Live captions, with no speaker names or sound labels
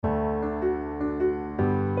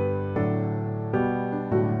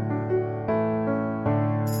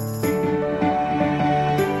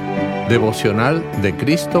Devocional de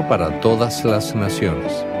Cristo para todas las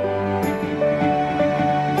naciones.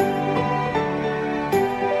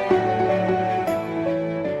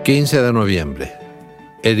 ...15 de noviembre...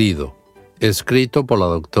 Herido, escrito por la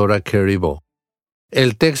doctora Herido.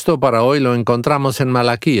 El texto para hoy lo encontramos en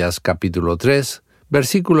Malaquías, capítulo 3,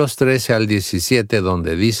 versículos 13 al 17,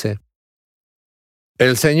 donde dice: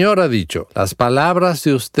 El Señor ha dicho, las palabras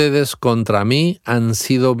de ustedes contra mí han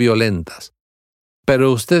sido violentas.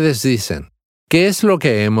 Pero ustedes dicen, ¿qué es lo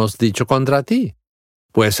que hemos dicho contra ti?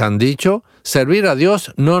 Pues han dicho, servir a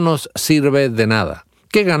Dios no nos sirve de nada.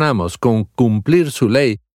 ¿Qué ganamos con cumplir su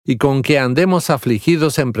ley y con que andemos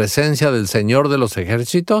afligidos en presencia del Señor de los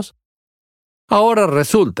ejércitos? Ahora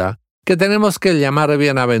resulta que tenemos que llamar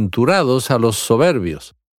bienaventurados a los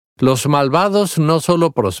soberbios. Los malvados no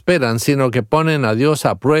solo prosperan, sino que ponen a Dios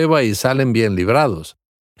a prueba y salen bien librados.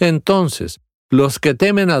 Entonces, los que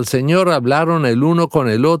temen al Señor hablaron el uno con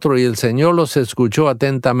el otro y el Señor los escuchó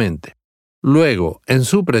atentamente. Luego, en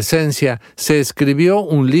su presencia, se escribió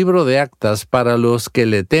un libro de actas para los que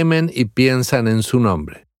le temen y piensan en su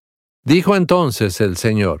nombre. Dijo entonces el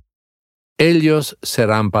Señor: ellos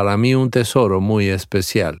serán para mí un tesoro muy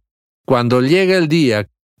especial. Cuando llegue el día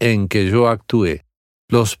en que yo actúe,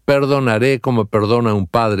 los perdonaré como perdona un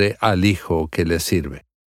padre al hijo que le sirve.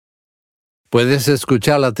 Puedes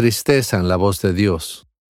escuchar la tristeza en la voz de Dios.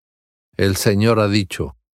 El Señor ha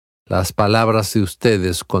dicho, las palabras de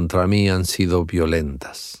ustedes contra mí han sido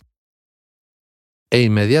violentas. E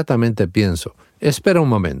inmediatamente pienso, espera un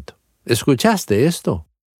momento, ¿escuchaste esto?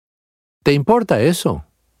 ¿Te importa eso?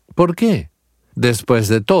 ¿Por qué? Después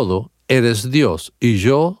de todo, eres Dios y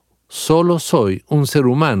yo solo soy un ser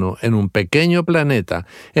humano en un pequeño planeta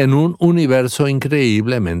en un universo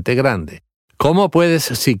increíblemente grande. ¿Cómo puedes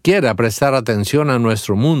siquiera prestar atención a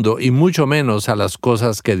nuestro mundo y mucho menos a las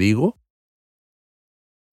cosas que digo?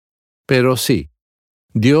 Pero sí,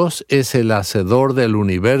 Dios es el hacedor del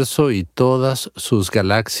universo y todas sus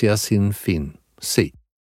galaxias sin fin. Sí.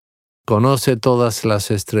 Conoce todas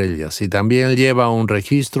las estrellas y también lleva un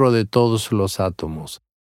registro de todos los átomos,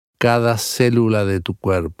 cada célula de tu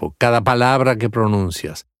cuerpo, cada palabra que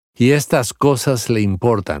pronuncias. Y estas cosas le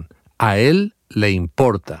importan. A Él le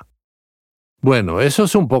importa. Bueno, eso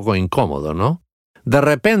es un poco incómodo, ¿no? De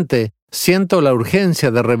repente, siento la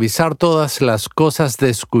urgencia de revisar todas las cosas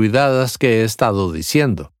descuidadas que he estado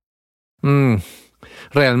diciendo.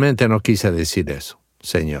 Realmente no quise decir eso,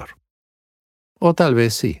 Señor. O tal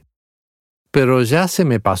vez sí. Pero ya se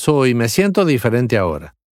me pasó y me siento diferente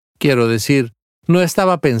ahora. Quiero decir, no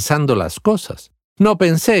estaba pensando las cosas. No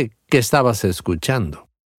pensé que estabas escuchando.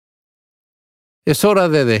 Es hora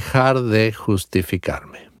de dejar de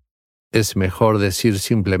justificarme. Es mejor decir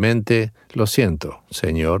simplemente, lo siento,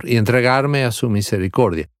 Señor, y entregarme a su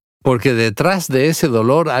misericordia, porque detrás de ese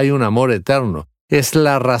dolor hay un amor eterno. Es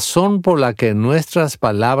la razón por la que nuestras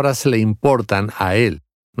palabras le importan a Él.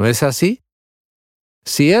 ¿No es así?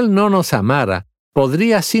 Si Él no nos amara,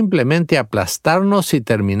 podría simplemente aplastarnos y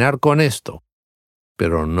terminar con esto.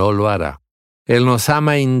 Pero no lo hará. Él nos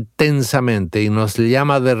ama intensamente y nos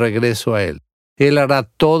llama de regreso a Él. Él hará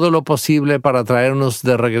todo lo posible para traernos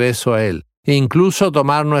de regreso a Él, incluso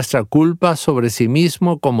tomar nuestra culpa sobre sí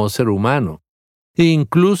mismo como ser humano,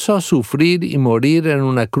 incluso sufrir y morir en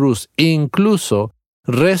una cruz, incluso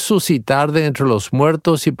resucitar de entre los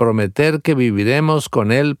muertos y prometer que viviremos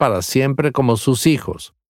con Él para siempre como sus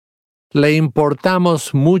hijos. Le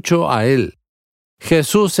importamos mucho a Él.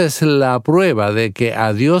 Jesús es la prueba de que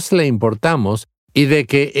a Dios le importamos y de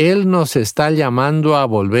que Él nos está llamando a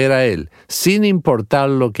volver a Él, sin importar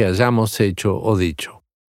lo que hayamos hecho o dicho.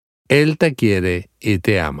 Él te quiere y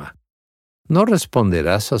te ama. ¿No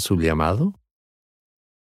responderás a su llamado?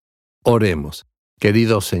 Oremos.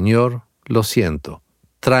 Querido Señor, lo siento.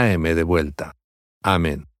 Tráeme de vuelta.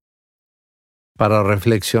 Amén. Para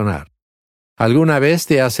reflexionar. ¿Alguna vez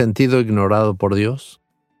te has sentido ignorado por Dios?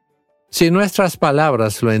 Si nuestras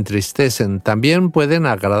palabras lo entristecen, también pueden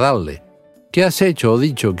agradarle. ¿Qué has hecho o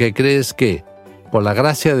dicho que crees que, por la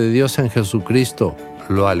gracia de Dios en Jesucristo,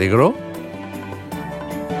 lo alegró?